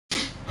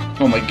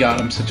Oh my god,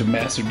 I'm such a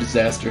massive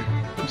disaster.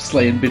 I'm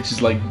slaying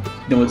bitches like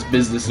no one's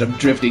business, and I'm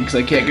drifting because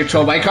I can't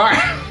control my car.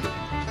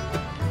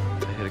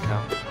 I hit a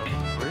cow.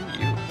 Where are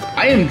you?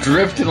 I am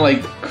drifting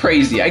like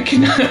crazy. I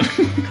cannot.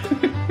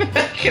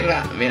 I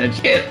cannot, man. I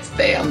can't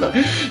stay on the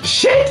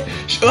shit.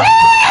 What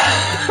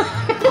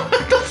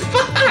the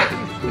fuck?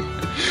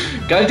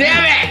 God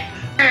damn it!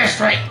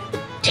 Straight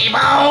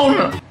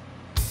T-bone.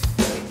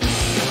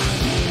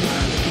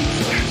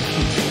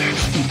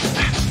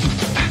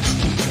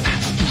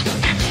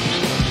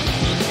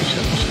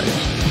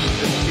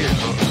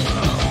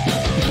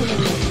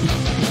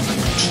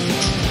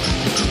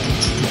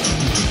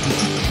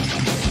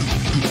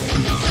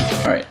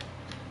 Alright.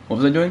 What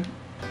was I doing?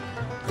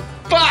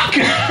 Fuck!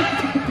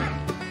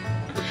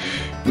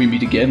 We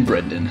meet again,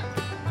 Brendan.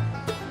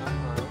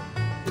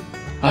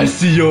 I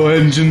see your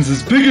engine's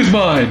as big as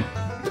mine!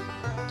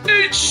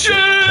 Eat shit!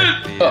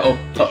 Uh-oh,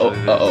 uh-oh,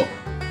 uh-oh.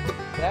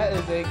 That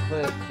is a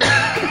clip.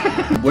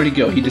 Where'd he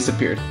go? He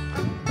disappeared.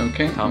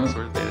 Okay. Thomas,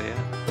 where's Beta at?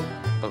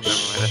 Oh, never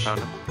mind, I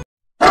found him.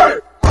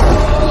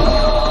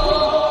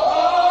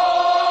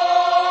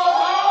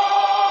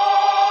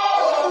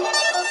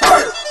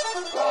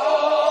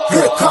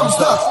 Here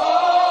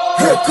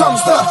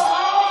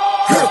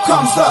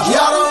comes the,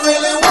 y'all don't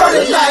really want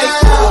it like,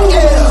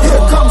 yeah.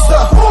 Here comes the,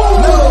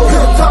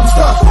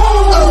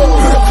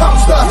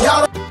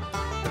 y'all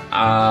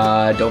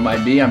don't. Don't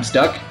mind me, I'm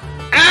stuck.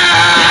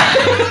 Ah!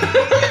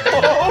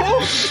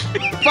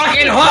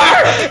 Fucking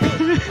hard!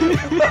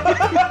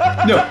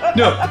 No,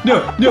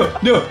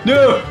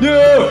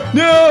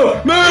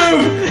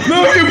 move!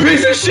 Move, you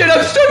piece of shit,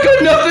 I'm stuck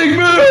on nothing,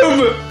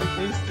 move!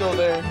 He's still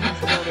there.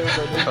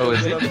 Oh,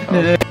 is he?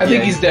 I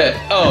think he's dead.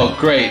 Oh,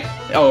 great.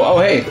 Oh,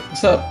 hey,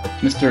 what's up,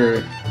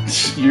 Mr.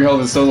 Your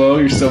health is so low,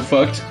 you're so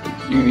fucked.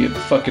 You're gonna get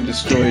fucking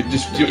destroyed.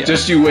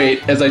 Just you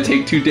wait as I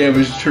take 2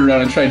 damage, turn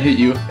around and try and hit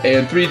you.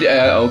 And 3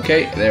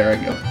 okay, there I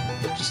go.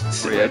 Just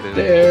sit right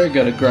there,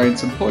 gotta grind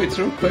some points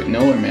real quick.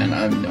 Nowhere, man,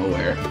 I'm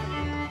nowhere.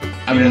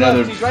 I'm in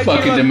another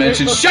fucking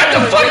dimension. Shut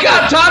the fuck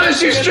up, Thomas,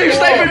 you stream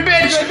sniping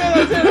bitch!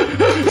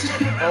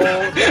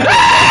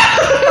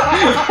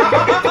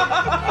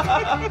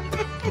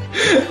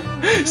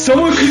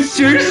 Someone could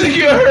seriously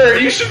get hurt.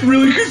 You should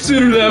really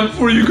consider that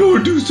before you go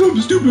and do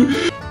something stupid.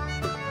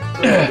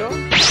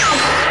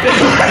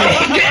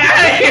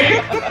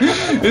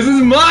 This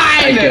is mine!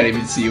 I can't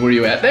even see you. Where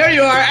you at? There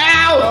you are!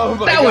 Ow! Oh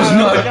my that God. was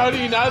not. How do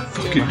you not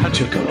see Fucking him?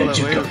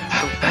 Chico.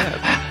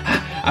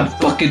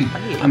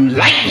 I'm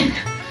lightning!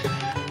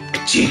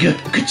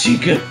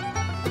 Kachiga.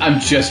 I'm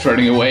just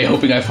running away,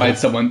 hoping I find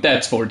someone.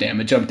 That's 4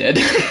 damage. I'm dead.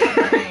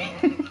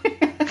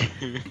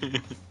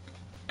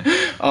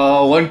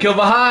 Oh, 1 kill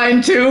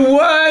behind,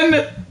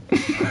 2-1!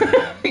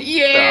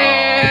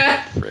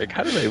 Yeah! Oh, frick,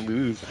 how did I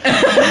lose?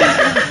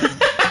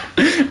 I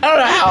don't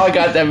know how I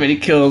got that many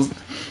kills.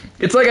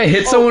 It's like I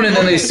hit someone and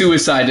then they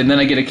suicide and then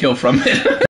I get a kill from it.